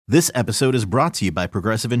This episode is brought to you by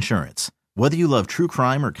Progressive Insurance. Whether you love true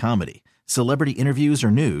crime or comedy, celebrity interviews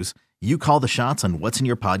or news, you call the shots on what's in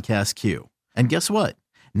your podcast queue. And guess what?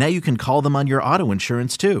 Now you can call them on your auto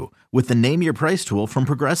insurance too with the Name Your Price tool from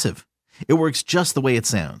Progressive. It works just the way it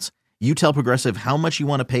sounds. You tell Progressive how much you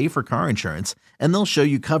want to pay for car insurance, and they'll show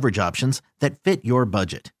you coverage options that fit your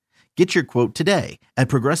budget. Get your quote today at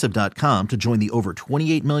Progressive.com to join the over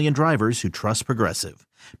 28 million drivers who trust Progressive.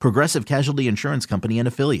 Progressive Casualty Insurance Company and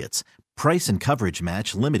Affiliates. Price and coverage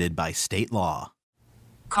match limited by state law.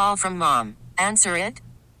 Call from mom. Answer it.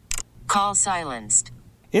 Call silenced.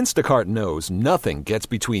 Instacart knows nothing gets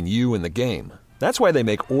between you and the game. That's why they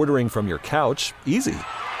make ordering from your couch easy.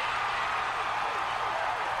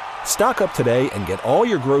 Stock up today and get all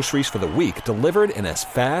your groceries for the week delivered in as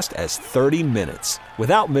fast as 30 minutes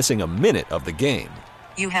without missing a minute of the game.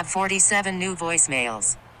 You have 47 new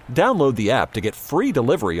voicemails. Download the app to get free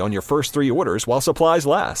delivery on your first 3 orders while supplies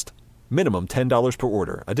last. Minimum $10 per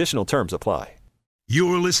order. Additional terms apply.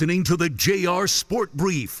 You're listening to the JR Sport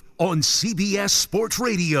Brief on CBS Sports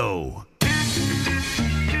Radio.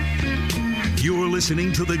 You're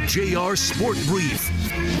listening to the JR Sport Brief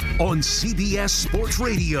on CBS Sports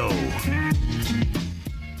Radio.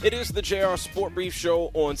 It is the JR Sport Brief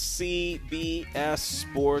show on CBS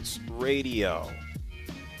Sports Radio.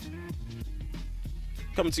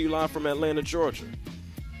 Coming to you live from Atlanta, Georgia.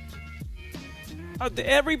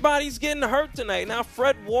 Everybody's getting hurt tonight. Now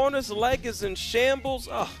Fred Warner's leg is in shambles.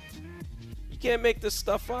 You can't make this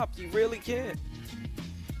stuff up. You really can't.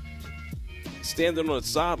 Standing on the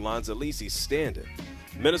sidelines, at least he's standing.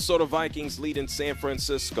 Minnesota Vikings lead in San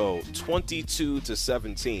Francisco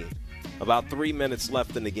 22-17. About 3 minutes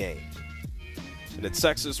left in the game. And the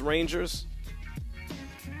Texas Rangers,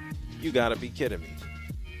 you gotta be kidding me.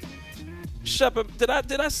 Shepard, did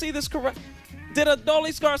I see this correct? Did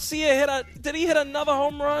Adolis Garcia did he hit another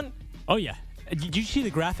home run? Oh yeah. Did you see the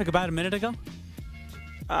graphic about a minute ago?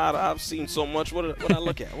 I've seen so much. What did I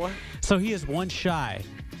look at? What? So he is one shy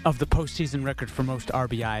of the postseason record for most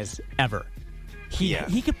RBIs ever.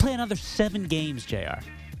 He could play another 7 games, JR.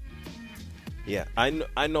 Yeah,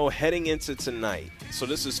 I know heading into tonight. So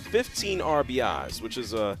this is 15 RBIs, which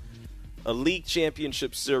is a league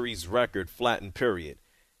championship series record, flattened period.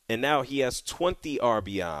 And now he has 20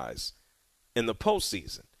 RBIs in the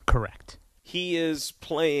postseason. Correct. He is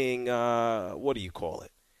playing, what do you call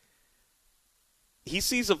it? He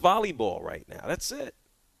sees a volleyball right now. That's it.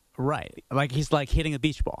 Right. Like he's like hitting a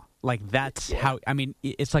beach ball. Like that's how, I mean,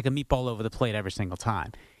 it's like a meatball over the plate every single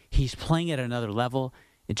time. He's playing at another level.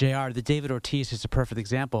 JR, the David Ortiz is a perfect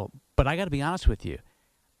example. But I got to be honest with you.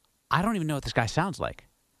 I don't even know what this guy sounds like.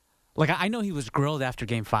 Like, I know he was grilled after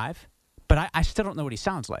Game 5, but I still don't know what he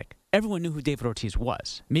sounds like. Everyone knew who David Ortiz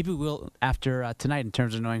was. Maybe we'll after tonight in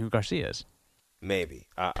terms of knowing who Garcia is. Maybe.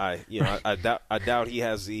 I doubt he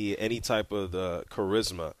has any type of the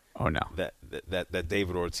charisma. Oh no, that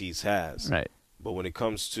David Ortiz has. Right. But when it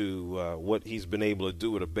comes to what he's been able to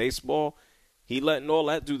do with a baseball, he letting all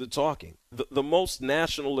that do the talking. The most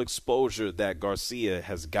national exposure that Garcia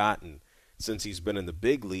has gotten since he's been in the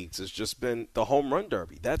big leagues has just been the home run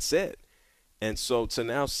derby. That's it. And so to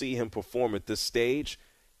now see him perform at this stage,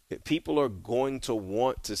 people are going to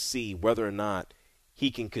want to see whether or not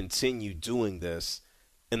he can continue doing this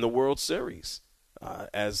in the World Series.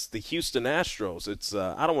 As the Houston Astros, it's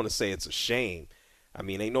I don't want to say it's a shame. I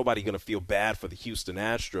mean, ain't nobody going to feel bad for the Houston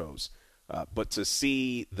Astros. But to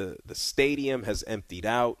see the stadium has emptied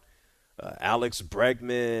out, Alex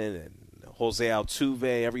Bregman and Jose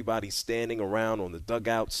Altuve, everybody standing around on the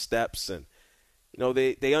dugout steps. And,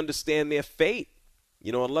 they understand their fate.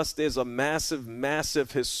 Unless there's a massive,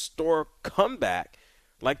 massive historic comeback,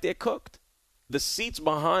 like they're cooked. The seats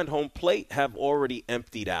behind home plate have already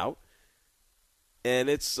emptied out. And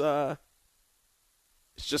it's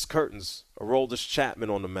just curtains. Aroldis Chapman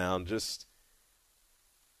on the mound just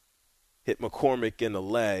hit McCormick in the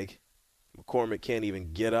leg. McCormick can't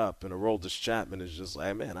even get up, and Aroldis Chapman is just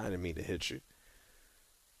like, man, I didn't mean to hit you.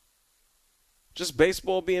 Just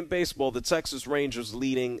baseball being baseball. The Texas Rangers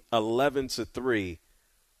leading 11-3.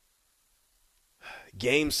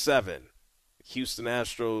 Game 7. Houston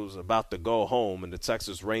Astros about to go home, and the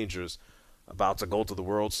Texas Rangers about to go to the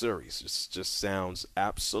World Series. It just sounds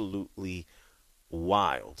absolutely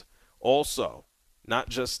wild. Also, not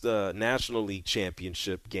just the National League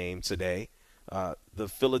Championship game today. The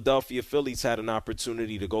Philadelphia Phillies had an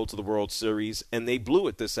opportunity to go to the World Series, and they blew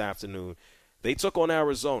it this afternoon. They took on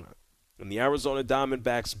Arizona, and the Arizona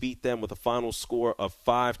Diamondbacks beat them with a final score of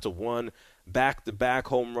 5-1. Back-to-back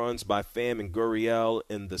home runs by Pham and Gurriel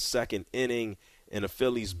in the second inning, and the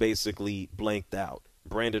Phillies basically blanked out.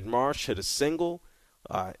 Brandon Marsh hit a single.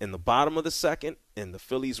 in the bottom of the second, and the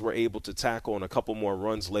Phillies were able to tackle on a couple more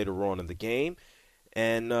runs later on in the game.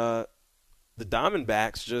 And the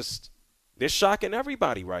Diamondbacks they're shocking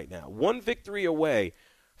everybody right now. One victory away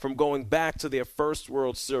from going back to their first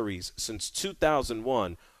World Series since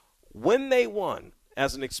 2001, when they won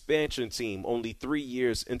as an expansion team only 3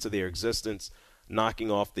 years into their existence, knocking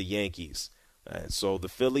off the Yankees. So the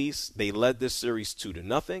Phillies, they led this series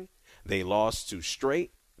 2-0. They lost 2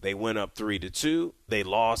 straight. They went up 3-2. They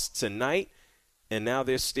lost tonight. And now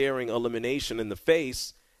they're staring elimination in the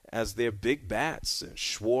face as their big bats, and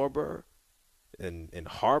Schwarber and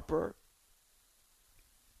Harper,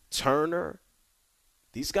 Turner,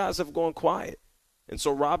 these guys have gone quiet. And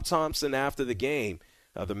so Rob Thompson, after the game,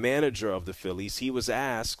 the manager of the Phillies, he was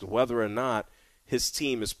asked whether or not his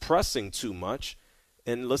team is pressing too much,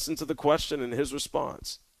 and listen to the question and his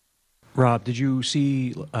response. Rob, did you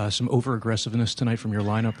see some over-aggressiveness tonight from your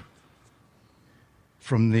lineup?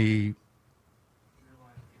 From the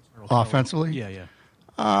offensively? Yeah.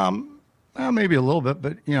 Well, maybe a little bit,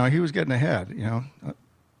 but, he was getting ahead, A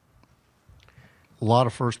lot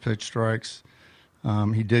of first pitch strikes.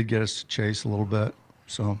 He did get us to chase a little bit,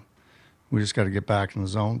 so we just got to get back in the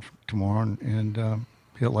zone tomorrow and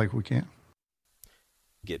hit like we can.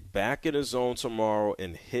 Get back in the zone tomorrow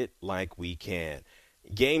and hit like we can.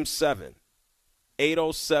 Game 7,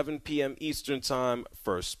 8:07 p.m. Eastern Time,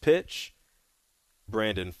 first pitch.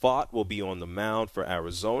 Brandon Pfaadt will be on the mound for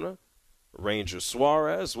Arizona. Ranger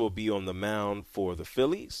Suarez will be on the mound for the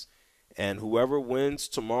Phillies. And whoever wins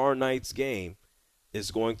tomorrow night's game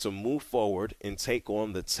is going to move forward and take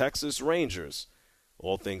on the Texas Rangers.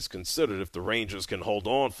 All things considered, if the Rangers can hold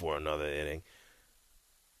on for another inning,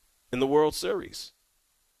 in the World Series.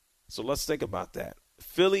 So let's think about that.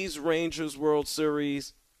 Phillies Rangers World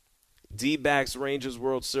Series, D-backs Rangers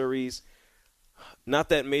World Series. Not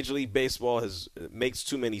that Major League Baseball makes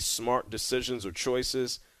too many smart decisions or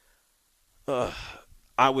choices.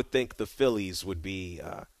 I would think the Phillies would be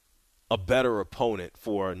a better opponent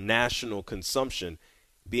for national consumption,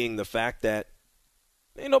 being the fact that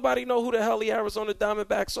ain't nobody know who the hell the Arizona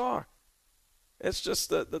Diamondbacks are. It's just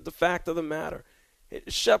the fact of the matter.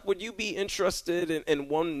 Shep, would you be interested in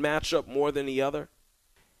one matchup more than the other?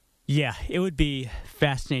 Yeah, it would be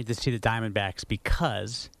fascinating to see the Diamondbacks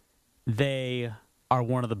because they are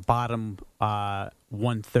one of the bottom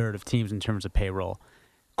 1/3 of teams in terms of payroll.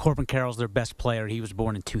 Corbin Carroll's their best player. He was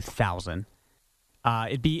born in 2000.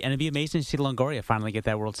 It'd be amazing to see Longoria finally get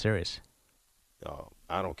that World Series. Oh,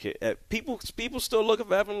 I don't care. People still looking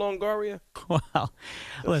for Evan Longoria? Well,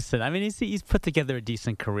 listen, I mean, he's put together a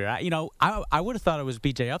decent career. I would have thought it was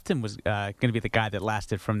B.J. Upton was going to be the guy that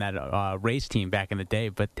lasted from that Rays team back in the day.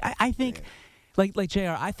 But I think, like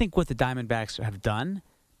JR, I think what the Diamondbacks have done,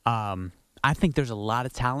 I think there's a lot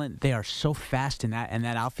of talent. They are so fast in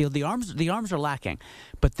that outfield. The arms are lacking,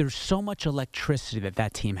 but there's so much electricity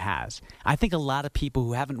that team has. I think a lot of people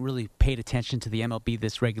who haven't really paid attention to the MLB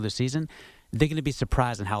this regular season, they're going to be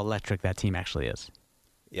surprised in how electric that team actually is.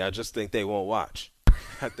 Yeah, I just think they won't watch.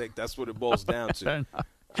 I think that's what it boils down to.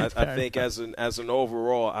 I think as an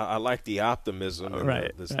overall, I like the optimism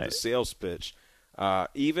and the sales pitch.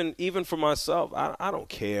 Even for myself, I don't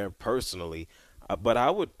care personally, but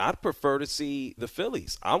I'd prefer to see the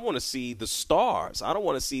Phillies. I want to see the stars. I don't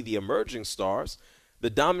want to see the emerging stars.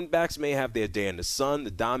 The Diamondbacks may have their day in the sun.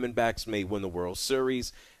 The Diamondbacks may win the World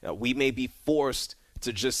Series. We may be forced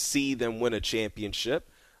to just see them win a championship.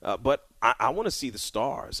 But I want to see the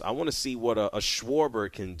stars. I want to see what a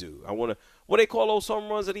Schwarber can do. What they call those home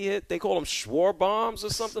runs that he hit? They call them Schwar bombs or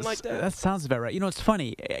something like that? That sounds about right. It's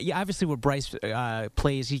funny. Obviously, where Bryce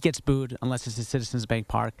plays, he gets booed unless it's at Citizens Bank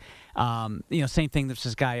Park. Same thing. There's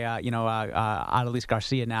this guy, Adolis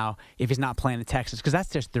Garcia now, if he's not playing in Texas, because that's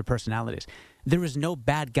just their personalities. There is no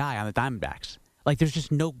bad guy on the Diamondbacks. Like, there's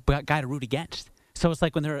just no guy to root against. So it's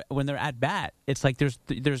like when they're at bat, it's like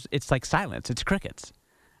it's like silence. It's crickets.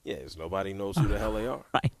 Yeah, because nobody knows who the hell they are.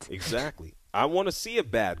 Right. Exactly. I want to see a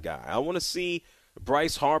bad guy. I want to see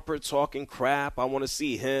Bryce Harper talking crap. I want to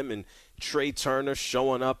see him and Trey Turner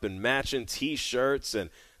showing up in matching T-shirts, and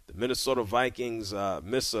the Minnesota Vikings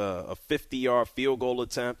miss a 50-yard field goal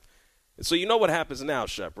attempt. And so you know what happens now,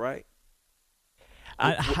 Shep, right?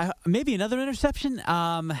 Maybe another interception.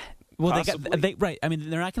 Well, right. I mean,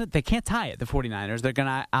 they can't tie it, the 49ers. They're going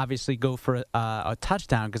to obviously go for a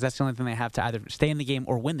touchdown because that's the only thing they have to either stay in the game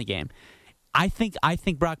or win the game. I think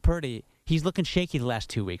Brock Purdy, he's looking shaky the last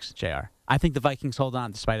 2 weeks, JR. I think the Vikings hold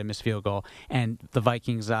on despite a missed field goal, and the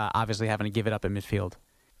Vikings obviously having to give it up at midfield.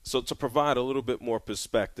 So to provide a little bit more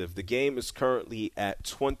perspective, the game is currently at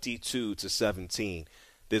 22-17.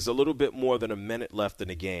 There's a little bit more than a minute left in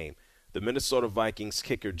the game. The Minnesota Vikings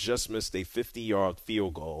kicker just missed a 50-yard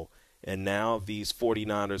field goal, and now these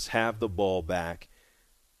 49ers have the ball back.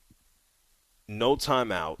 No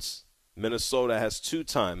timeouts. Minnesota has 2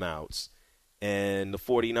 timeouts, and the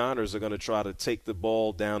 49ers are going to try to take the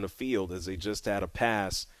ball down the field as they just had a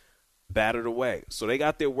pass battered away. So they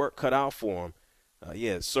got their work cut out for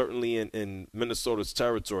them. Certainly in Minnesota's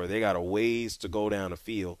territory, they got a ways to go down the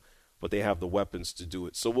field, but they have the weapons to do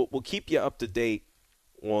it. So we'll keep you up to date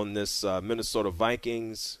on this Minnesota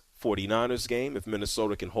Vikings 49ers game if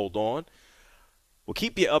Minnesota can hold on. We'll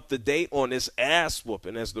keep you up to date on this ass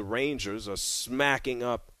whooping as the Rangers are smacking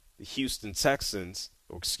up the Houston Texans.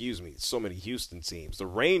 So many Houston teams. The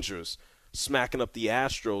Rangers smacking up the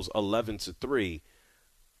Astros 11-3.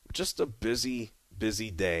 Just a busy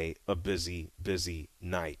day, a busy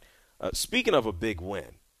night. Speaking of a big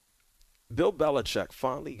win, Bill Belichick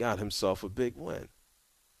finally got himself a big win.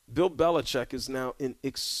 Bill Belichick is now in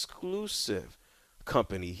exclusive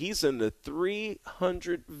company. He's in the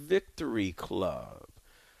 300 victory club.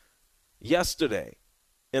 Yesterday,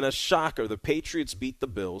 in a shocker, the Patriots beat the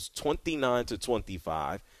Bills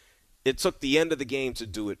 29-25. It took the end of the game to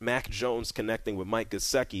do it. Mac Jones connecting with Mike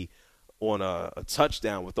Gesicki on a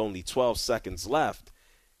touchdown with only 12 seconds left.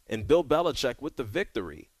 And Bill Belichick with the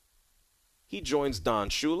victory. He joins Don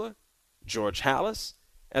Shula, George Halas,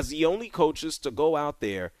 as the only coaches to go out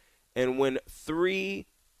there and win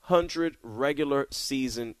 300 regular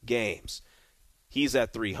season games. He's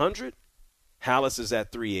at 300. Halas is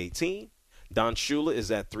at 318. Don Shula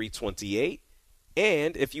is at 328.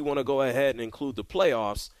 And if you want to go ahead and include the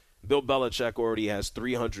playoffs, Bill Belichick already has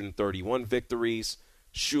 331 victories,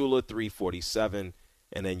 Shula 347,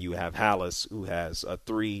 and then you have Halas who has a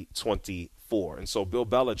 324. And so Bill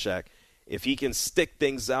Belichick, if he can stick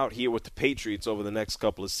things out here with the Patriots over the next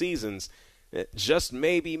couple of seasons, just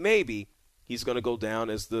maybe he's going to go down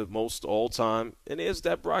as the most all-time. And there's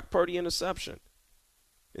that Brock Purdy interception.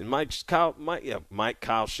 And Mike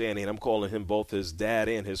Kyle Shanahan, I'm calling him both his dad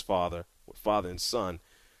and his father and son.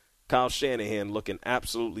 Kyle Shanahan looking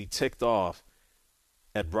absolutely ticked off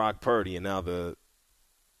at Brock Purdy, and now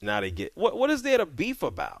they get what is there to beef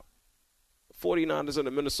about? 49ers and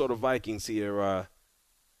the Minnesota Vikings here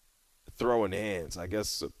throwing hands. I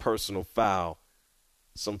guess a personal foul.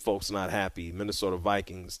 Some folks not happy. Minnesota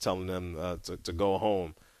Vikings telling them to go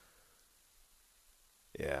home.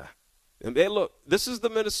 Yeah. And look, this is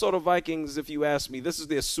the Minnesota Vikings, if you ask me. This is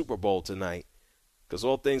their Super Bowl tonight. Because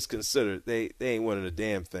all things considered, they ain't winning a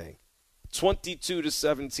damn thing.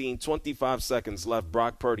 22-17, 25 seconds left.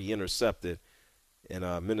 Brock Purdy intercepted. And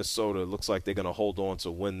Minnesota looks like they're going to hold on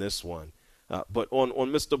to win this one. But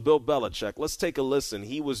on Mr. Bill Belichick, let's take a listen.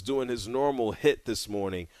 He was doing his normal hit this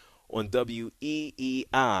morning on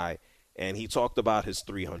WEEI, and he talked about his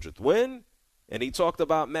 300th win, and he talked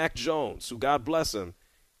about Mac Jones, who, God bless him,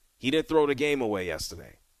 he didn't throw the game away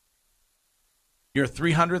yesterday. Your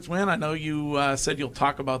 300th win? I know you said you'll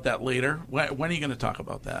talk about that later. When are you going to talk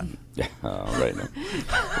about that? Yeah, right now.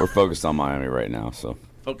 We're focused on Miami right now, so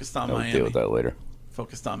focused on Miami. Miami. We'll deal with that later.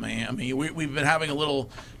 Focused on Miami. We've been having a little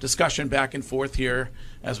discussion back and forth here,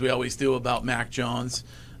 as we always do, about Mac Jones.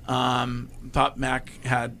 Thought Mac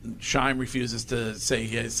Scheim refuses to say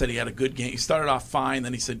he said he had a good game. He started off fine,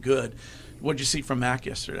 then he said good. What did you see from Mac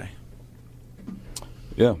yesterday?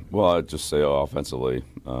 Yeah, well, I'd just say offensively,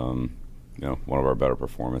 one of our better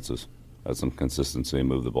performances. Had some consistency,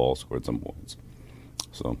 moved the ball, scored some points.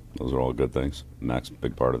 So those are all good things. Mac's a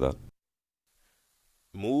big part of that.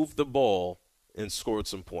 Moved the ball and scored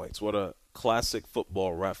some points. What a classic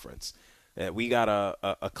football reference. We got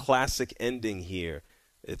a classic ending here.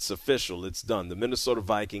 It's official. It's done. The Minnesota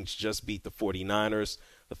Vikings just beat the 49ers.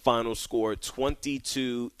 The final score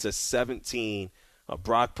 22-17.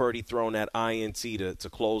 Brock Purdy throwing that INT to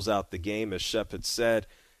close out the game, as Shep had said.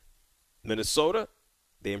 Minnesota,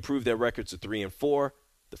 they improved their record to 3-4.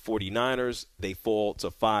 The 49ers, they fall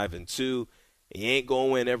to 5-2. You ain't going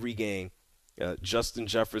to win every game. Justin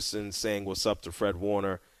Jefferson saying what's up to Fred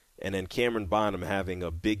Warner, and then Cameron Bynum having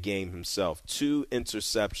a big game himself. 2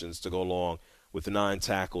 interceptions to go along with 9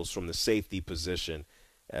 tackles from the safety position,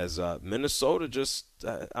 as Minnesota just,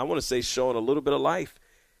 I want to say, showing a little bit of life.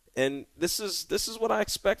 And this is what I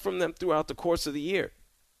expect from them throughout the course of the year.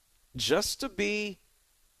 Just to be,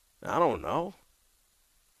 I don't know,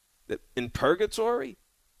 in purgatory,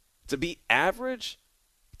 to be average,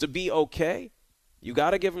 to be okay. You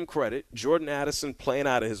got to give him credit. Jordan Addison playing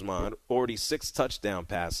out of his mind, already 6 touchdown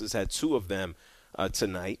passes, had 2 of them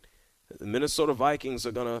tonight. The Minnesota Vikings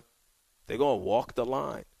they're going to walk the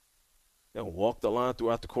line. They'll walk the line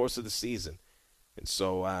throughout the course of the season. And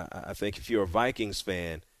so I think if you're a Vikings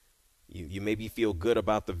fan, You maybe feel good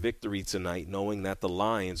about the victory tonight, knowing that the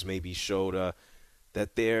Lions maybe showed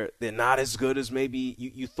that they're not as good as maybe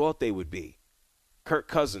you thought they would be. Kirk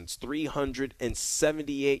Cousins,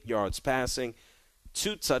 378 yards passing,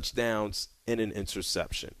 2 touchdowns, and an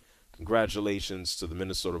interception. Congratulations to the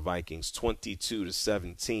Minnesota Vikings,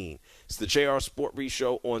 22-17. It's the JR SportBrief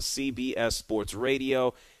Show on CBS Sports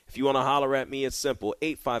Radio. If you want to holler at me, it's simple,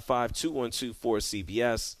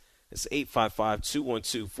 855-212-4CBS. It's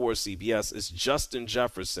 855-212-4CBS. It's Justin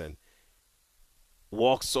Jefferson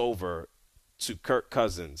walks over to Kirk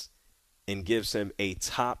Cousins and gives him a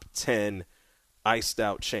top 10 iced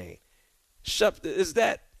out chain. Shep, is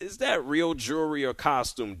that real jewelry or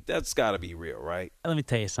costume? That's got to be real, right? Let me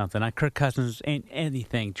tell you something. Kirk Cousins ain't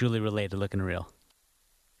anything jewelry related looking real.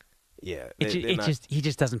 Yeah. He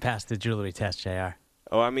just doesn't pass the jewelry test, JR.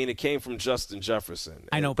 Oh, I mean, it came from Justin Jefferson.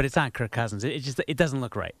 I know, but it's not Kirk Cousins. It doesn't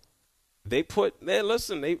look right.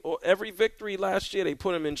 Every victory last year, they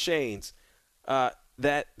put him in chains.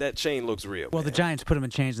 That chain looks real. Well, man. the Giants put him in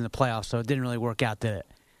chains in the playoffs, so it didn't really work out, did it?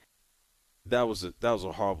 That was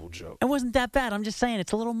a horrible joke. It wasn't that bad. I'm just saying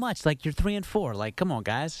it's a little much. Like, you're 3-4. Like, come on,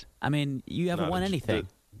 guys. I mean, you haven't won anything.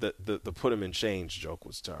 The put him in chains joke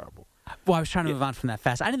was terrible. Well, I was trying to move on from that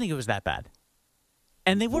fast. I didn't think it was that bad.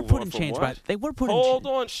 And they were put in chains, right? They were put in chains. Hold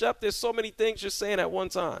on, Shep. There's so many things you're saying at one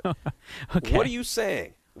time. Okay. What are you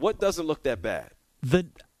saying? What doesn't look that bad?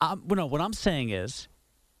 What I'm saying is,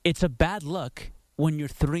 it's a bad look when you're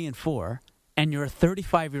 3-4 and you're a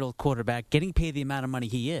 35-year-old quarterback getting paid the amount of money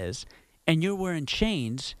he is, and you're wearing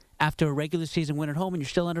chains after a regular season win at home, and you're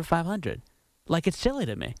still under 500. Like, it's silly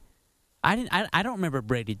to me. I don't remember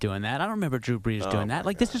Brady doing that. I don't remember Drew Brees doing that.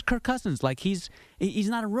 Like, this is Kirk Cousins. Like, he's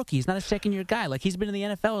not a rookie. He's not a second-year guy. Like, he's been in the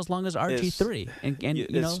NFL as long as RG3.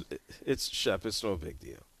 It's Shep. It's no big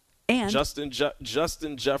deal. And Justin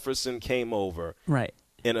Jefferson came over right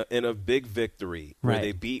in a big victory where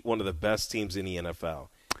they beat one of the best teams in the NFL,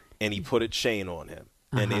 and he put a chain on him,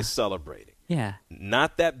 and they celebrated. Yeah,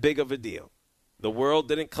 not that big of a deal. The world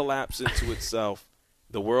didn't collapse into itself.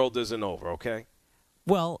 The world isn't over. Okay.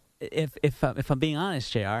 Well, if I'm being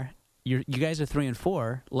honest, JR, you guys are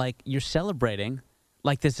 3-4. Like, you're celebrating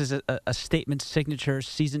like this is a statement, signature,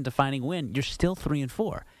 season-defining win. You're still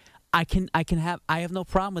 3-4. I have no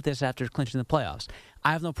problem with this after clinching the playoffs.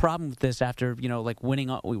 I have no problem with this after,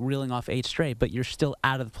 reeling off 8 straight, but you're still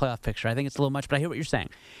out of the playoff picture. I think it's a little much, but I hear what you're saying.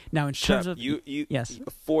 Now, in terms of yes,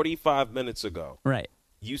 45 minutes ago, right,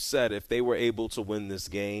 you said if they were able to win this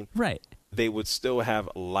game, right, they would still have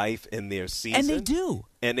life in their season. And they do.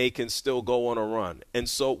 And they can still go on a run. And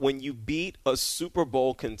so when you beat a Super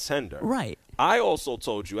Bowl contender, right, I also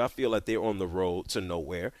told you I feel like they're on the road to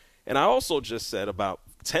nowhere. And I also just said about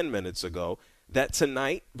 10 minutes ago that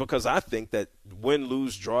tonight, because I think that win,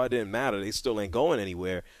 lose, draw, it didn't matter. They still ain't going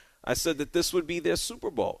anywhere. I said that this would be their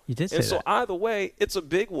Super Bowl. You did say that. And so that. Either way, it's a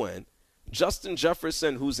big win. Justin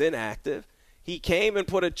Jefferson, who's inactive, he came and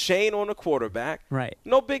put a chain on a quarterback. Right.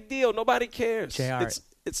 No big deal. Nobody cares. JR.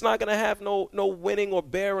 It's not going to have no winning or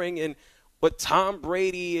bearing. And but Tom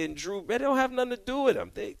Brady and Drew, they don't have nothing to do with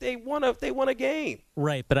them. They won a game.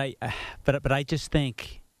 Right. But I just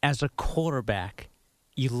think as a quarterback,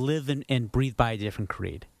 you live and breathe by a different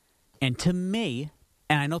creed. And to me,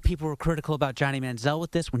 and I know people were critical about Johnny Manziel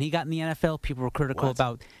with this. When he got in the NFL, people were critical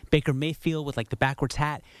about Baker Mayfield with, like, the backwards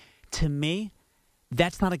hat. To me,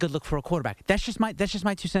 that's not a good look for a quarterback. That's just my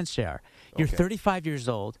 2 cents, JR. You're 35 years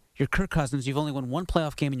old. You're Kirk Cousins. You've only won 1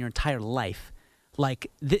 playoff game in your entire life.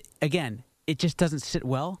 Like, again, it just doesn't sit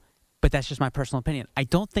well, but that's just my personal opinion. I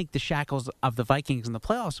don't think the shackles of the Vikings in the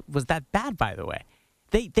playoffs was that bad, by the way.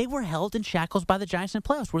 They were held in shackles by the Giants in the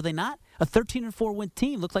playoffs, were they not? A 13-4 win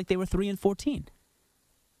team looked like they were 3-14.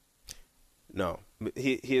 No,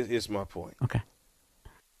 here's my point.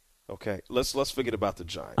 Okay, let's forget about the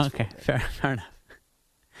Giants. Okay, fair enough.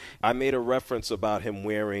 I made a reference about him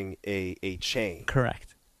wearing a chain.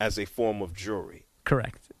 Correct. As a form of jewelry.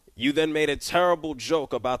 Correct. You then made a terrible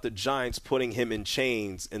joke about the Giants putting him in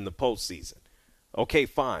chains in the postseason. Okay,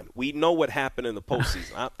 fine. We know what happened in the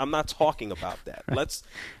postseason. I'm not talking about that. Right.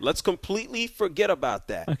 Let's completely forget about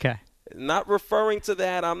that. Okay. Not referring to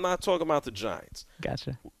that. I'm not talking about the Giants.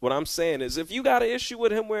 Gotcha. What I'm saying is if you got an issue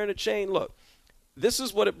with him wearing a chain, look, this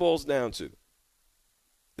is what it boils down to.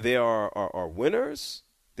 There are winners.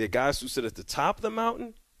 There are guys who sit at the top of the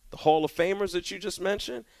mountain, the Hall of Famers that you just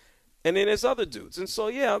mentioned, and then there's other dudes. And so,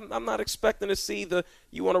 yeah, I'm not expecting to see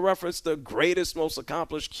you want to reference the greatest, most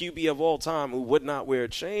accomplished QB of all time who would not wear a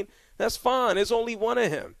chain. That's fine. There's only one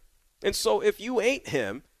of him. And so if you ain't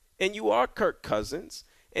him and you are Kirk Cousins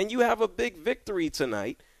and you have a big victory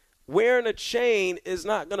tonight, wearing a chain is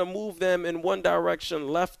not going to move them in one direction,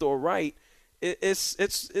 left or right.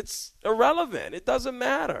 It's irrelevant. It doesn't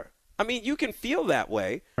matter. I mean, you can feel that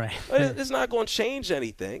way, right? But it's not going to change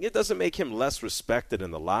anything. It doesn't make him less respected in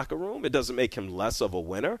the locker room. It doesn't make him less of a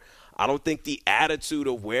winner. I don't think the attitude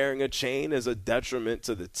of wearing a chain is a detriment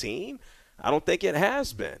to the team. I don't think it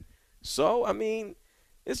has been. So, I mean,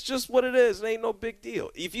 it's just what it is. It ain't no big deal.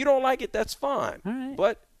 If you don't like it, that's fine. Right.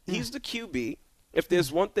 But he's the QB. If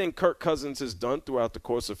there's one thing Kirk Cousins has done throughout the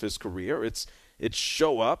course of his career, it's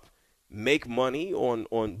show up, make money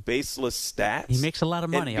on baseless stats. He makes a lot of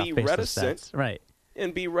money off baseless stats. Right.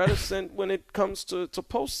 And be reticent when it comes to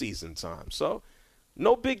postseason time. So,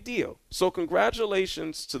 no big deal. So,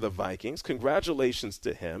 congratulations to the Vikings. Congratulations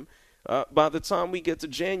to him. By the time we get to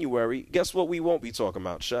January, guess what we won't be talking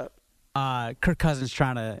about, Shep? Kirk Cousins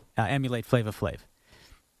trying to emulate Flava Flav.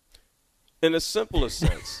 In the simplest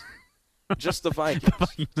sense, just the Vikings. The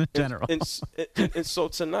Vikings in general. And so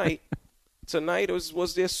tonight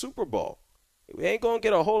was their Super Bowl. We ain't going to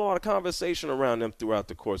get a whole lot of conversation around them throughout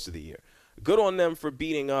the course of the year. Good on them for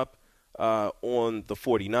beating up on the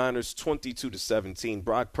 49ers, 22-17.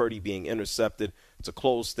 Brock Purdy being intercepted to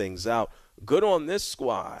close things out. Good on this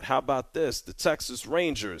squad. How about this? The Texas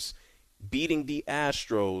Rangers beating the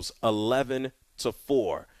Astros 11-4.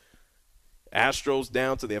 Astros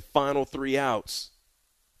down to their final 3 outs.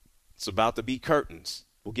 It's about to be curtains.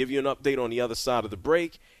 We'll give you an update on the other side of the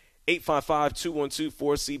break.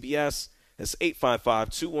 855-212-4CBS. That's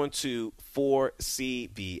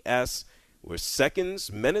 855-212-4CBS. We're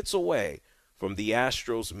seconds, minutes away from the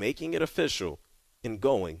Astros making it official and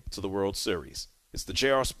going to the World Series. It's the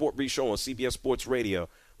JR Sport Brief Show on CBS Sports Radio.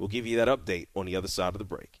 We'll give you that update on the other side of the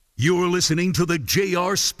break. You're listening to the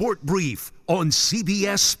JR Sport Brief on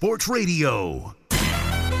CBS Sports Radio.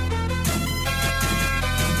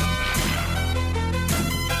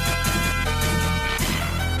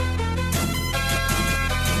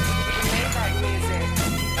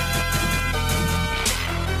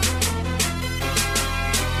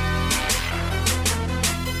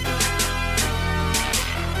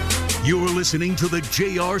 You're listening to the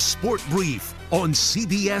JR Sport Brief on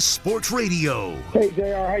CBS Sports Radio. Hey,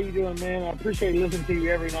 JR, how you doing, man? I appreciate listening to you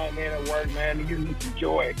every night, man, at work, man. You give me some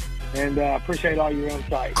joy, and appreciate all your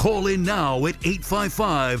insight. Call in now at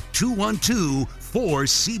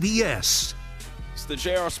 855-212-4CBS. It's the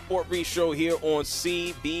JR Sport Brief Show here on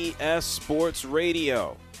CBS Sports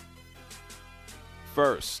Radio.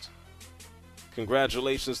 First,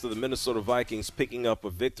 congratulations to the Minnesota Vikings picking up a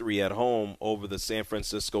victory at home over the San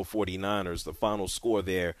Francisco 49ers. The final score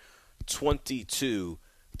there,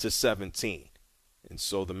 22-17. And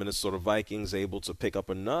so the Minnesota Vikings able to pick up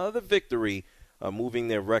another victory, moving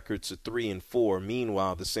their record to 3-4.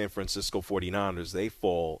 Meanwhile, the San Francisco 49ers, they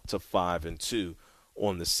fall to 5-2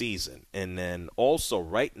 on the season. And then also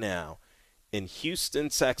right now in Houston,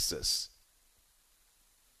 Texas,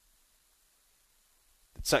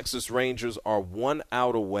 Texas Rangers are 1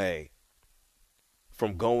 out away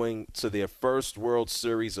from going to their first World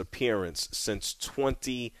Series appearance since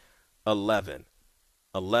 2011.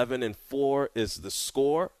 11-4 is the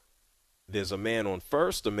score. There's a man on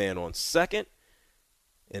first, a man on second.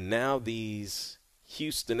 And now these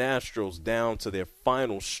Houston Astros down to their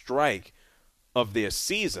final strike of their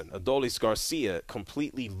season. Adolis Garcia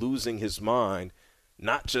completely losing his mind,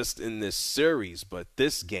 not just in this series, but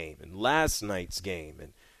this game and last night's game,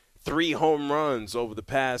 and 3 home runs over the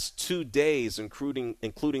past 2 days, including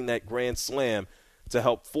that grand slam to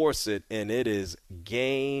help force it, and it is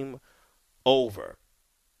game over.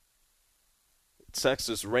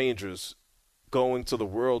 Texas Rangers going to the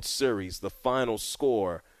World Series, the final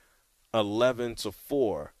score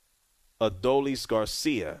 11-4. Adolis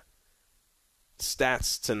Garcia,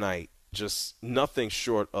 stats tonight, just nothing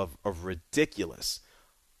short of ridiculous.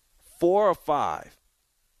 4 of 5.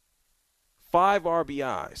 5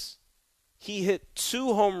 RBIs. He hit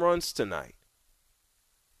 2 home runs tonight.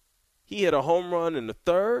 He hit a home run in the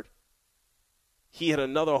 3rd. He hit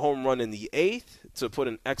another home run in the 8th to put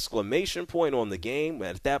an exclamation point on the game.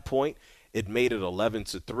 At that point, it made it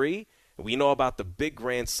 11-3. We know about the big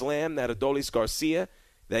grand slam that Adolis Garcia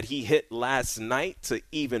that he hit last night to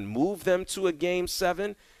even move them to a Game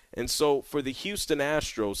 7. And so for the Houston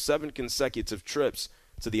Astros, 7 consecutive trips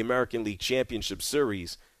to the American League Championship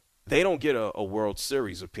Series, they don't get a World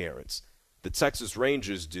Series appearance. The Texas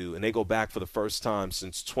Rangers do, and they go back for the first time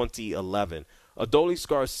since 2011. Adolis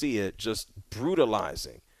Garcia just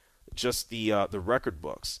brutalizing just the record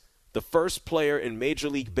books. The first player in Major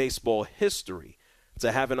League Baseball history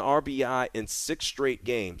to have an RBI in 6 straight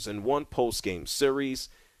games and 1 postgame series.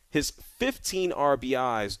 His 15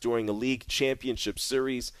 RBIs during a league championship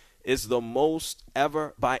series is the most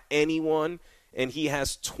ever by anyone, and he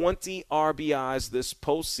has 20 RBIs this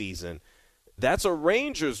postseason. That's a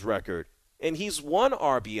Rangers record, and he's 1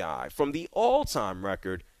 RBI from the all-time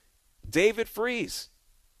record, David Freese.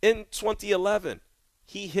 In 2011,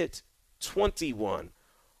 he hit 21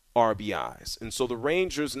 RBIs. And so the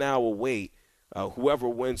Rangers now await whoever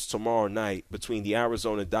wins tomorrow night between the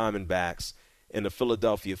Arizona Diamondbacks and the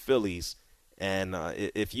Philadelphia Phillies. And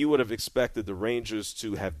if you would have expected the Rangers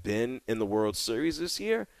to have been in the World Series this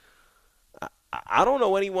year, I don't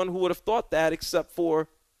know anyone who would have thought that except for,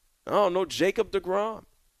 I don't know, Jacob deGrom.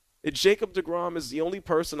 Jacob deGrom is the only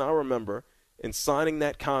person I remember in signing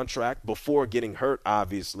that contract before getting hurt,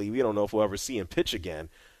 obviously. We don't know if we'll ever see him pitch again.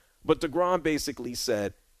 But deGrom basically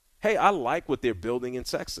said, hey, I like what they're building in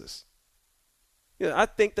Texas. I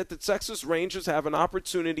think that the Texas Rangers have an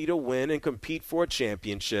opportunity to win and compete for a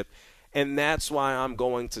championship, and that's why I'm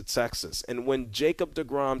going to Texas. And when Jacob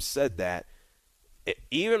deGrom said that,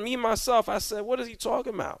 even me, myself, I said, what is he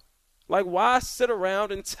talking about? Like, why sit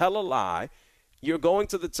around and tell a lie? You're going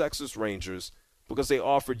to the Texas Rangers because they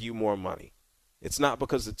offered you more money. It's not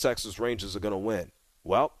because the Texas Rangers are going to win.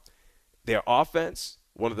 Well, their offense,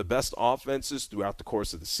 one of the best offenses throughout the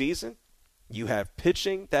course of the season. You have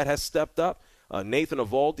pitching that has stepped up. Nathan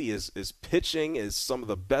Eovaldi is pitching is some of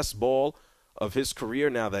the best ball of his career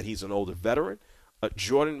now that he's an older veteran.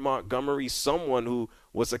 Jordan Montgomery, someone who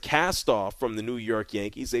was a cast-off from the New York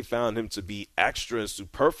Yankees. They found him to be extra and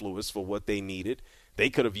superfluous for what they needed. They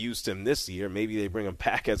could have used him this year. Maybe they bring him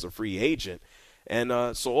back as a free agent.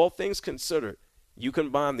 And so all things considered, you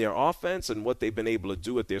combine their offense and what they've been able to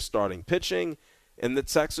do with their starting pitching, and the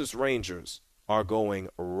Texas Rangers are going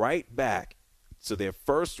right back to their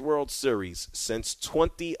first World Series since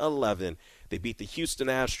 2011. They beat the Houston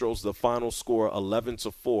Astros, the final score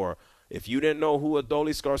 11-4. If you didn't know who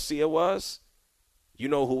Adolis Garcia was, you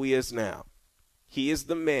know who he is now. He is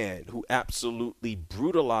the man who absolutely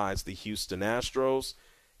brutalized the Houston Astros.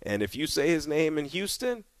 And if you say his name in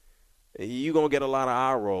Houston, you're going to get a lot of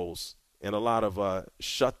eye rolls and a lot of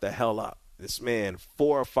shut the hell up. This man,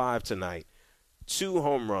 4 or 5 tonight, 2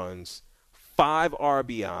 home runs, 5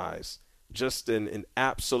 RBIs, just an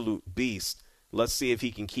absolute beast. Let's see if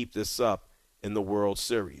he can keep this up in the World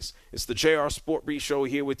Series. It's the JR Sport Brief Show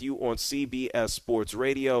here with you on CBS Sports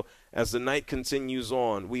Radio. As the night continues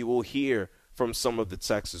on, we will hear from some of the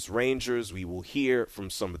Texas Rangers. We will hear from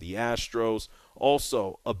some of the Astros.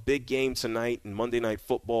 Also, a big game tonight in Monday Night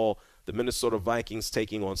Football, the Minnesota Vikings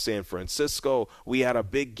taking on San Francisco. We had a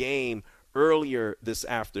big game earlier this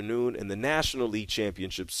afternoon in the National League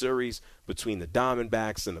Championship Series between the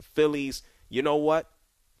Diamondbacks and the Phillies. You know what?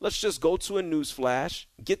 Let's just go to a news flash,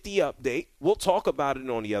 get the update. We'll talk about it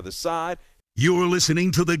on the other side. You're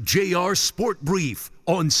listening to the JR Sport Brief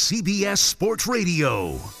on CBS Sports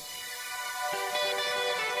Radio.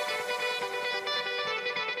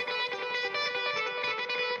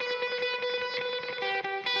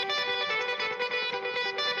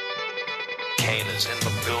 Kane is in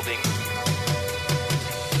the building.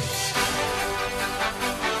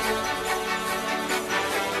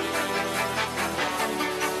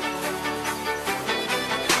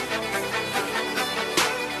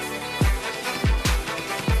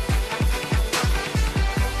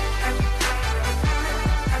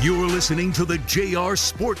 You're listening to the JR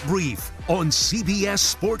Sport Brief on CBS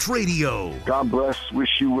Sports Radio. God bless,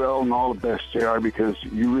 wish you well, and all the best, JR, because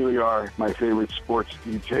you really are my favorite sports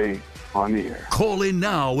DJ on the air. Call in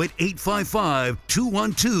now at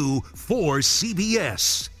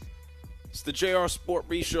 855-212-4CBS. It's the JR Sport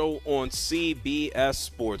Brief Show on CBS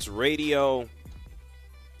Sports Radio.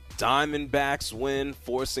 Diamondbacks win,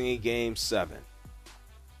 forcing a Game 7.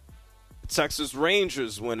 Texas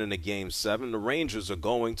Rangers win in a Game 7. The Rangers are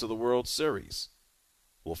going to the World Series.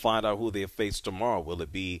 We'll find out who they face tomorrow. Will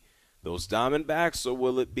it be those Diamondbacks or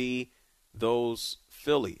will it be those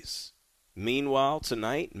Phillies? Meanwhile,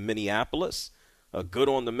 tonight in Minneapolis, good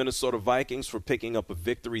on the Minnesota Vikings for picking up a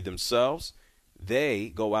victory themselves.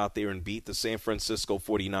 They go out there and beat the San Francisco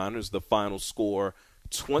 49ers. The final score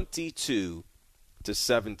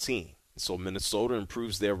 22-17. So Minnesota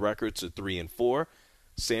improves their record to 3-4.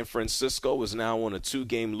 San Francisco is now on a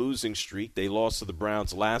 2-game losing streak. They lost to the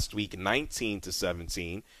Browns last week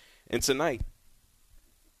 19-17. And tonight,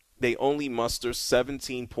 they only muster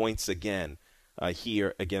 17 points again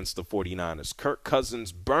here against the 49ers. Kirk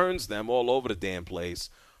Cousins burns them all over the damn place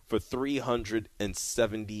for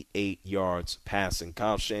 378 yards passing.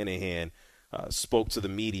 Kyle Shanahan spoke to the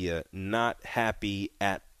media not happy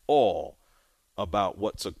at all about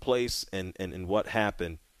what took place and what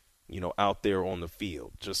happened, out there on the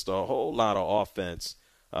field. Just a whole lot of offense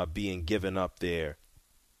being given up there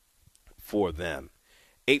for them.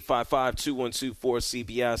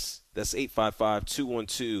 855-212-4CBS. That's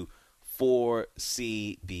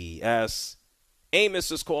 855-212-4CBS.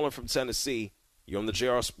 Amos is calling from Tennessee. You're on the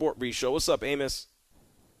JR SportBrief Show. What's up, Amos?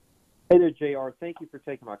 Hey there, JR. Thank you for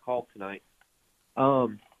taking my call tonight.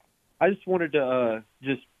 I just wanted to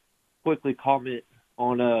just quickly comment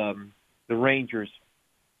on the Rangers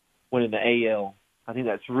winning the AL. I think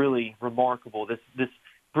that's really remarkable. This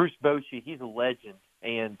Bruce Bochy, he's a legend,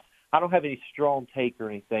 and I don't have any strong take or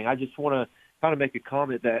anything. I just want to kind of make a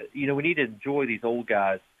comment that, we need to enjoy these old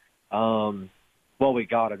guys while we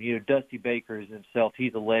got them. Dusty Baker is himself,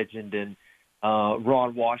 he's a legend, and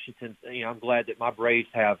Ron Washington, I'm glad that my Braves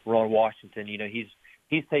have Ron Washington.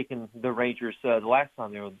 He's taken the Rangers the last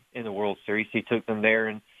time they were in the World Series. He took them there,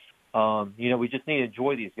 and, we just need to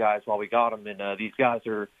enjoy these guys while we got them. And these guys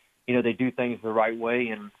are, they do things the right way,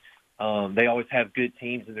 and they always have good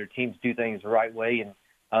teams, and their teams do things the right way, and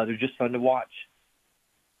they're just fun to watch.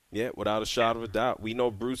 Yeah, without a shadow of a doubt. We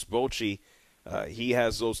know Bruce Bochy, he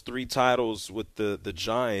has those 3 titles with the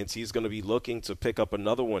Giants. He's going to be looking to pick up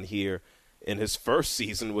another one here in his first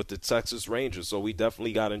season with the Texas Rangers, so we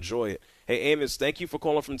definitely got to enjoy it. Hey, Amos, thank you for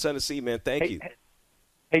calling from Tennessee, man. Thank you.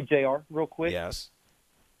 Hey, JR, real quick. Yes.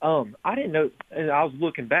 I didn't know, and I was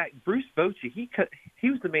looking back, Bruce Bochy, he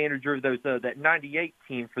was the manager of that 98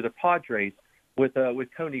 team for the Padres with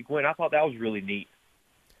Tony Gwynn. I thought that was really neat.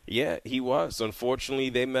 Yeah, he was. Unfortunately,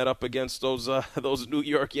 they met up against those New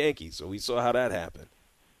York Yankees, so we saw how that happened.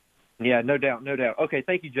 Yeah, no doubt. Okay,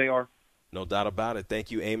 thank you, JR. No doubt about it. Thank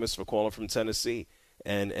you, Amos, for calling from Tennessee.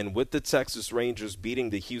 And with the Texas Rangers beating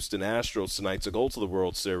the Houston Astros tonight to go to the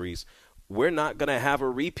World Series, we're not going to have a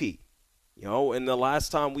repeat. And the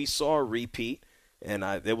last time we saw a repeat, and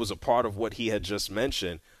there was a part of what he had just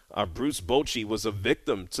mentioned, Bruce Bochy was a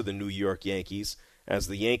victim to the New York Yankees as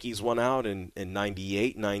the Yankees won out in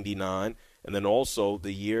 98, 99, and then also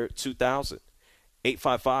the year 2000.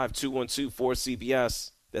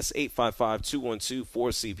 855-212-4CBS. That's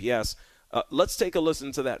 855-212-4CBS. Let's take a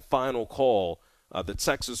listen to that final call. The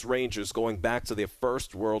Texas Rangers going back to their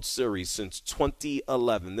first World Series since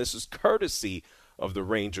 2011. This is courtesy of the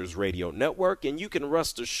Rangers Radio Network, and you can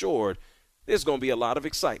rest assured there's going to be a lot of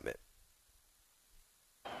excitement.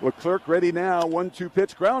 Leclerc ready now. 1-2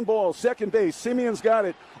 pitch. Ground ball. Second base. Simeon's got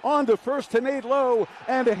it. On to first to Nate Lowe.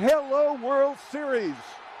 And hello, World Series.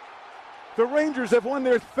 The Rangers have won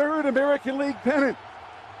their 3rd American League pennant.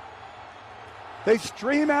 They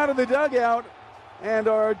stream out of the dugout and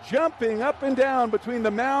are jumping up and down between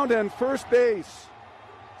the mound and first base.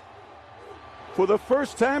 For the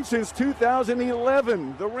first time since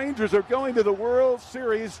 2011, the Rangers are going to the World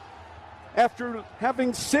Series after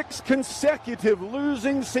having 6 consecutive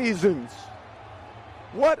losing seasons.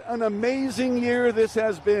 What an amazing year this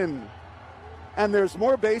has been. And there's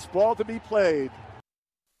more baseball to be played.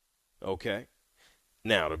 Okay.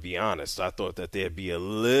 Now, to be honest, I thought that there'd be a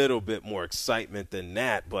little bit more excitement than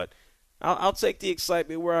that, but I'll take the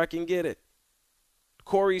excitement where I can get it.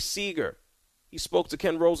 Corey Seager, he spoke to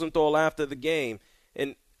Ken Rosenthal after the game,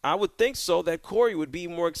 and I would think so that Corey would be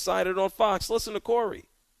more excited on Fox. Listen to Corey.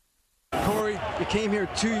 Corey, you came here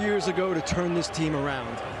 2 years ago to turn this team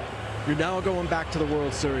around. You're now going back to the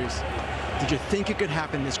World Series. Did you think it could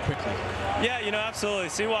happen this quickly? Yeah, absolutely.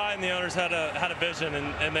 CY and the owners had a vision,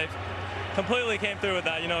 and they completely came through with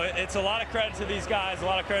that. It's a lot of credit to these guys, a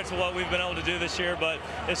lot of credit to what we've been able to do this year, but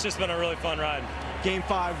it's just been a really fun ride. Game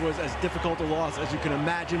 5 was as difficult a loss as you can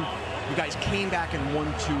imagine. You guys came back and won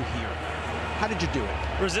 2 here. How did you do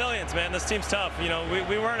it? Resilience, man. This team's tough. We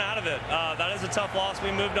weren't out of it. That is a tough loss.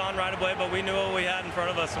 We moved on right away, but we knew what we had in front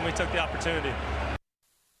of us, and we took the opportunity.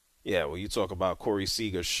 Yeah, well, you talk about Corey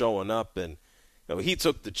Seager showing up, and he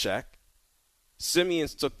took the check.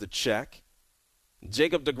 Simeons took the check.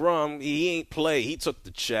 Jacob deGrom, he ain't play. He took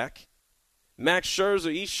the check. Max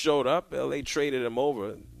Scherzer, he showed up. They traded him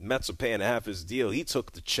over. Mets are paying half his deal. He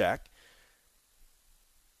took the check.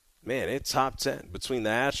 Man, it's top 10 between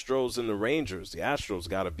the Astros and the Rangers. The Astros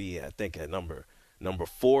got to be, I think, at number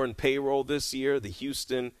 4 in payroll this year. The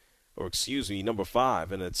number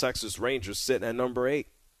 5. And the Texas Rangers sitting at number 8.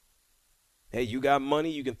 Hey, you got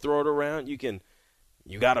money, you can throw it around. You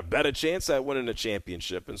got a better chance at winning a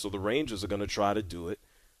championship. And so the Rangers are going to try to do it.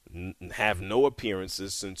 Have no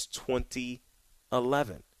appearances since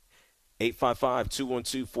 2011.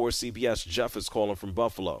 855-212-4CBS. Jeff is calling from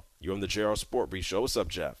Buffalo. You're on the JR SportBrief Show. What's up,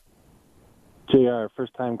 Jeff? JR,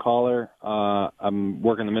 first-time caller. I'm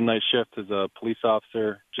working the midnight shift as a police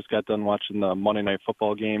officer. Just got done watching the Monday Night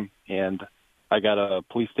Football game, and I got a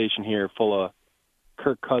police station here full of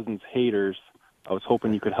Kirk Cousins haters. I was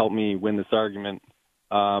hoping you could help me win this argument.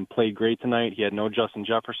 Played great tonight. He had no Justin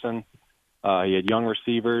Jefferson. He had young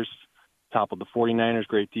receivers, top of the 49ers,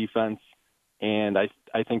 great defense. And I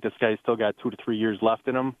think this guy's still got 2 to 3 years left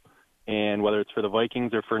in him. And whether it's for the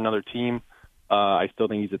Vikings or for another team, I still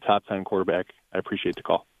think he's a top 10 quarterback. I appreciate the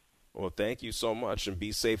call. Well, thank you so much, and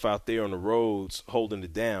be safe out there on the roads holding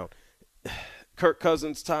it down. Kirk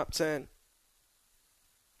Cousins, top 10.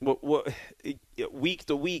 What, week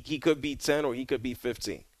to week, he could be 10 or he could be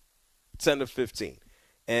 15. 10 to 15.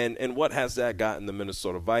 And what has that gotten the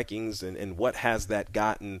Minnesota Vikings, and what has that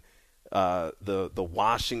gotten the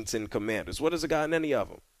Washington Commanders? What has it gotten any of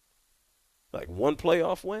them? Like one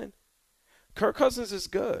playoff win? Kirk Cousins is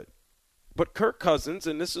good. But Kirk Cousins,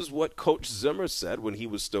 and this is what Coach Zimmer said when he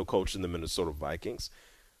was still coaching the Minnesota Vikings,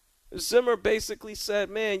 Zimmer basically said,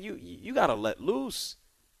 man, you got to let loose.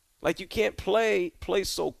 Like, you can't play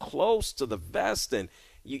so close to the vest, and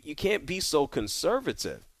you can't be so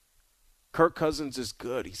conservative. Kirk Cousins is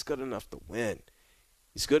good. He's good enough to win.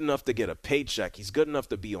 He's good enough to get a paycheck. He's good enough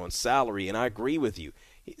to be on salary, and I agree with you.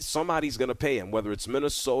 Somebody's going to pay him, whether it's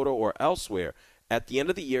Minnesota or elsewhere. At the end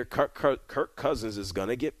of the year, Kirk Cousins is going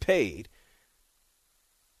to get paid,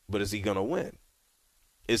 but is he going to win?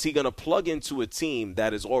 Is he going to plug into a team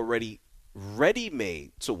that is already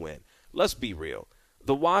ready-made to win? Let's be real.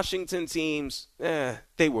 The Washington teams,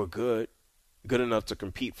 they were good enough to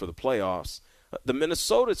compete for the playoffs. The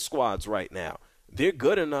Minnesota squads right now, they're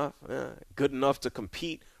good enough to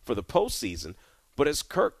compete for the postseason. But has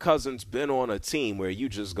Kirk Cousins been on a team where you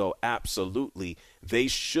just go, absolutely, they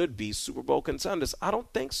should be Super Bowl contenders? I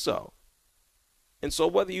don't think so. And so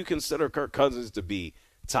whether you consider Kirk Cousins to be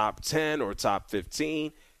top 10 or top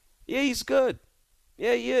 15, yeah, he's good.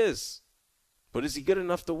 Yeah, he is. But is he good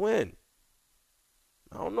enough to win?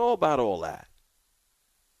 I don't know about all that.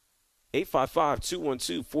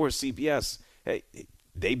 855-212-4CBS. Hey,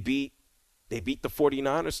 they beat the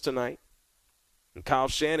 49ers tonight. And Kyle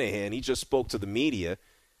Shanahan, he just spoke to the media.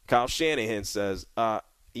 Kyle Shanahan says,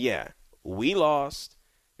 yeah, we lost.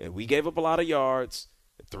 And we gave up a lot of yards,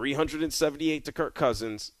 378 to Kirk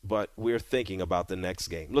Cousins, but we're thinking about the next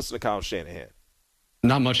game. Listen to Kyle Shanahan.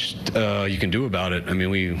 Not much you can do about it. I mean,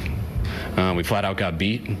 we flat out got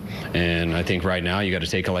beat, and I think right now you got to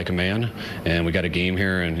take it like a man. And we got a game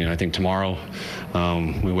here, and I think tomorrow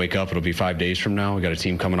we wake up. It'll be 5 days from now. We got a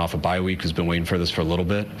team coming off a bye week who's been waiting for this for a little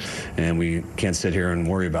bit, and we can't sit here and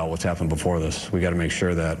worry about what's happened before this. We got to make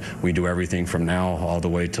sure that we do everything from now all the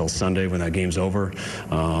way till Sunday when that game's over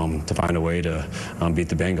to find a way to beat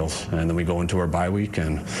the Bengals, and then we go into our bye week.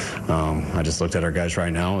 And I just looked at our guys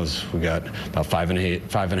right now as we got about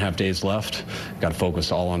 5.5 days left. Got to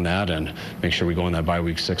focus all on that and make sure we go in that bye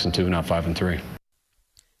week 6-2, not 5-3.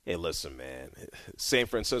 Hey, listen, man. San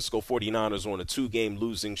Francisco 49ers on a 2-game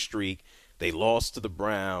losing streak. They lost to the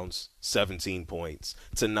Browns, 17 points.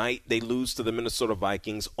 Tonight, they lose to the Minnesota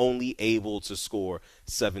Vikings, only able to score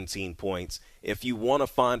 17 points. If you want to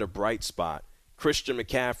find a bright spot, Christian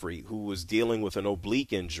McCaffrey, who was dealing with an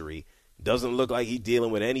oblique injury, doesn't look like he's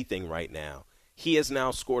dealing with anything right now. He has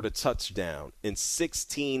now scored a touchdown in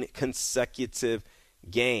 16 consecutive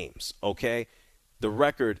games, okay? The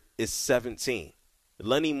record is 17.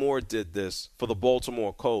 Lenny Moore did this for the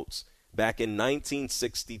Baltimore Colts back in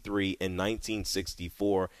 1963 and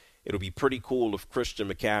 1964. It'll be pretty cool if Christian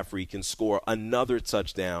McCaffrey can score another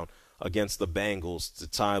touchdown against the Bengals to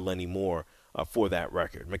tie Lenny Moore for that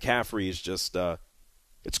record. McCaffrey is just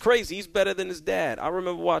it's crazy. He's better than his dad. I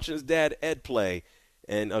remember watching his dad, Ed, play,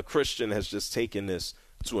 and Christian has just taken this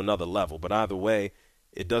to another level. But either way,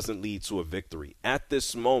 it doesn't lead to a victory. At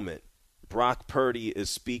this moment, Brock Purdy is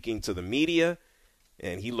speaking to the media,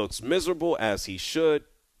 and he looks miserable, as he should.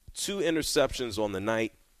 2 interceptions on the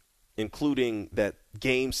night, including that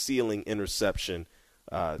game-sealing interception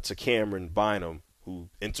to Cameron Bynum, who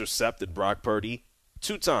intercepted Brock Purdy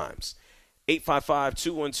 2 times.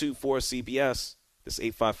 855-212-4CBS. This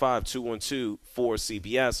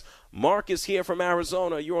 855-212-4CBS. Mark is here from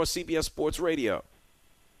Arizona. You're on CBS Sports Radio.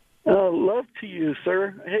 Love to you,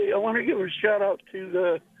 sir. Hey, I want to give a shout-out to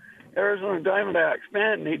the Arizona Diamondbacks.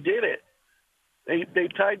 Man, they did it. They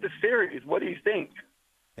tied the series. What do you think?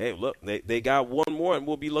 Hey, look, they got one more, and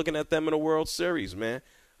we'll be looking at them in the World Series, man.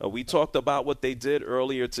 We talked about what they did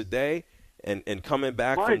earlier today and coming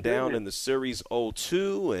back from down in the series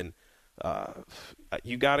 0-2, and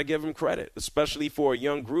you got to give them credit, especially for a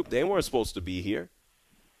young group. They weren't supposed to be here.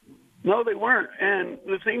 No, they weren't. And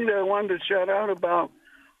the thing that I wanted to shout out about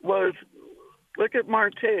was look at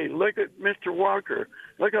Marte, look at Mr. Walker,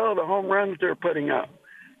 look at all the home runs they're putting up.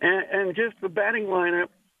 And just the batting lineup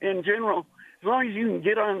in general, as long as you can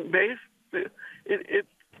get on base,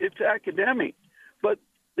 it's academic. But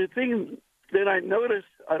the thing that I noticed,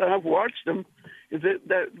 and I've watched them, is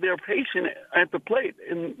that they're patient at the plate.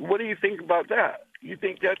 And what do you think about that? You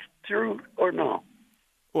think that's true or no?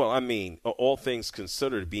 Well, I mean, all things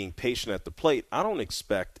considered, being patient at the plate, I don't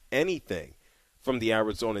expect anything from the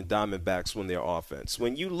Arizona Diamondbacks when their offense.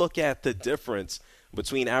 When you look at the difference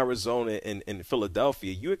between Arizona and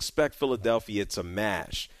Philadelphia, you expect Philadelphia to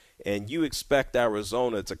mash, and you expect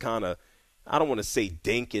Arizona to kind of, I don't want to say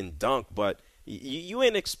dink and dunk, but you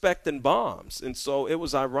ain't expecting bombs. And so it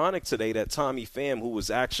was ironic today that Tommy Pham, who was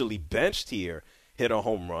actually benched here, hit a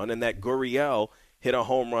home run, and that Gurriel hit a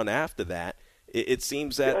home run after that. It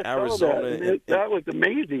seems that Arizona that was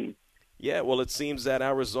amazing. Yeah, well, it seems that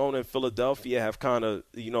Arizona and Philadelphia have kind of,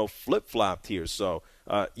 flip-flopped here. So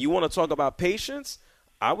you want to talk about patience?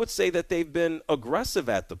 I would say that they've been aggressive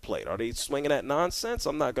at the plate. Are they swinging at nonsense?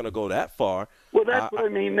 I'm not going to go that far. Well, that's what I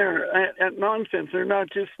mean there. At nonsense, they're not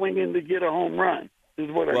just swinging to get a home run,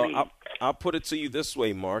 is what I mean. I'll put it to you this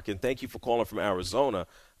way, Mark, and thank you for calling from Arizona.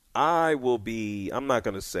 I'm not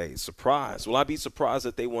going to say surprised. Will I be surprised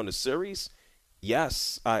that they won the series?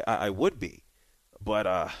 Yes, I would be. But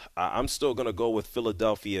I'm still going to go with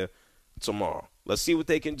Philadelphia tomorrow. Let's see what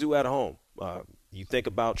they can do at home. You think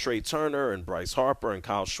about Trey Turner and Bryce Harper and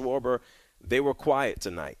Kyle Schwarber. They were quiet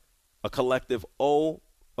tonight. A collective 0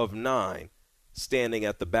 of 9 standing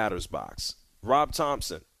at the batter's box. Rob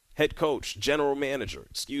Thompson, head coach, manager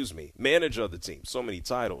of the team. So many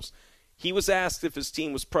titles. He was asked if his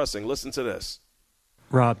team was pressing. Listen to this.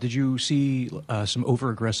 Rob, did you see some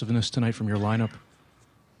over-aggressiveness tonight from your lineup?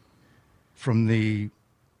 From the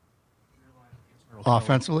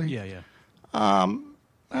offensively? Yeah.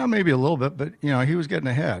 Well, maybe a little bit, but, he was getting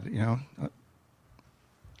ahead, A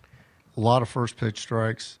lot of first pitch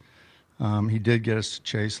strikes. He did get us to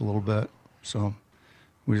chase a little bit, so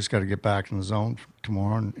we just got to get back in the zone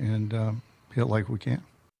tomorrow and hit like we can.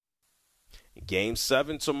 Game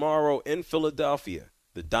 7 tomorrow in Philadelphia.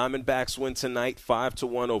 The Diamondbacks win tonight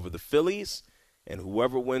 5-1 over the Phillies, and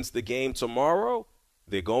whoever wins the game tomorrow,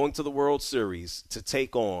 they're going to the World Series to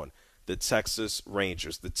take on the Texas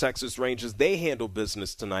Rangers. The Texas Rangers, they handle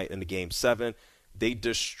business tonight in the Game 7. They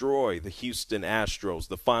destroy the Houston Astros.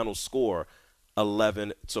 The final score,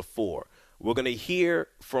 11-4. We're going to hear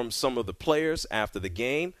from some of the players after the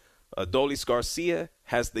game. Adolis Garcia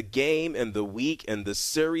has the game and the week and the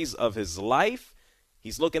series of his life.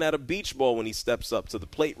 He's looking at a beach ball when he steps up to the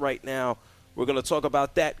plate right now. We're going to talk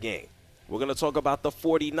about that game. We're going to talk about the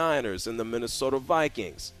 49ers and the Minnesota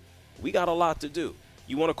Vikings. We got a lot to do.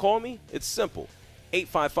 You want to call me? It's simple.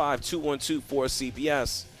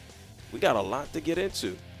 855-212-4CBS. We got a lot to get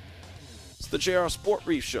into. It's the JR Sport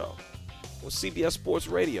Brief Show on CBS Sports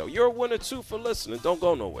Radio. You're a winner, too, for listening. Don't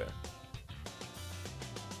go nowhere.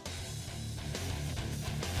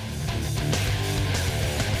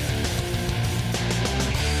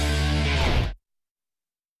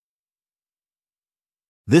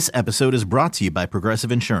 This episode is brought to you by Progressive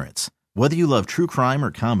Insurance. Whether you love true crime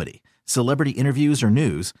or comedy, celebrity interviews or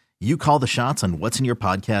news, you call the shots on what's in your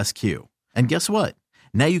podcast queue. And guess what?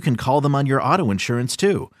 Now you can call them on your auto insurance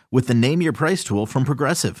too with the Name Your Price tool from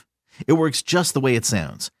Progressive. It works just the way it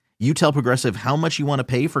sounds. You tell Progressive how much you want to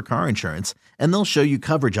pay for car insurance, and they'll show you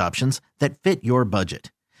coverage options that fit your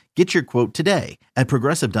budget. Get your quote today at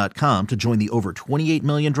Progressive.com to join the over 28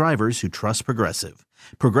 million drivers who trust Progressive.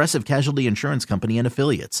 Progressive Casualty Insurance Company and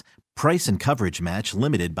Affiliates. Price and coverage match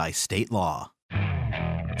limited by state law.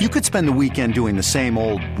 You could spend the weekend doing the same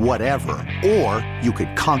old whatever, or you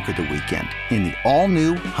could conquer the weekend in the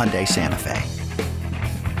all-new Hyundai Santa Fe.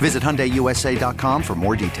 Visit HyundaiUSA.com for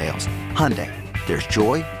more details. Hyundai, there's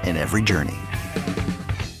joy in every journey.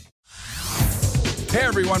 Hey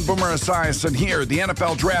everyone, Boomer Esiason here. The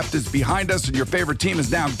NFL Draft is behind us and your favorite team is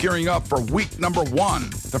now gearing up for week number 1.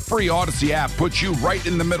 The free Odyssey app puts you right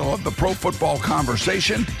in the middle of the pro football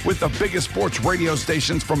conversation with the biggest sports radio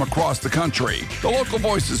stations from across the country. The local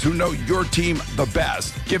voices who know your team the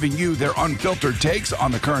best, giving you their unfiltered takes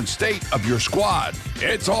on the current state of your squad.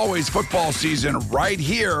 It's always football season right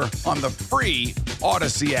here on the free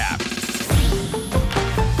Odyssey app.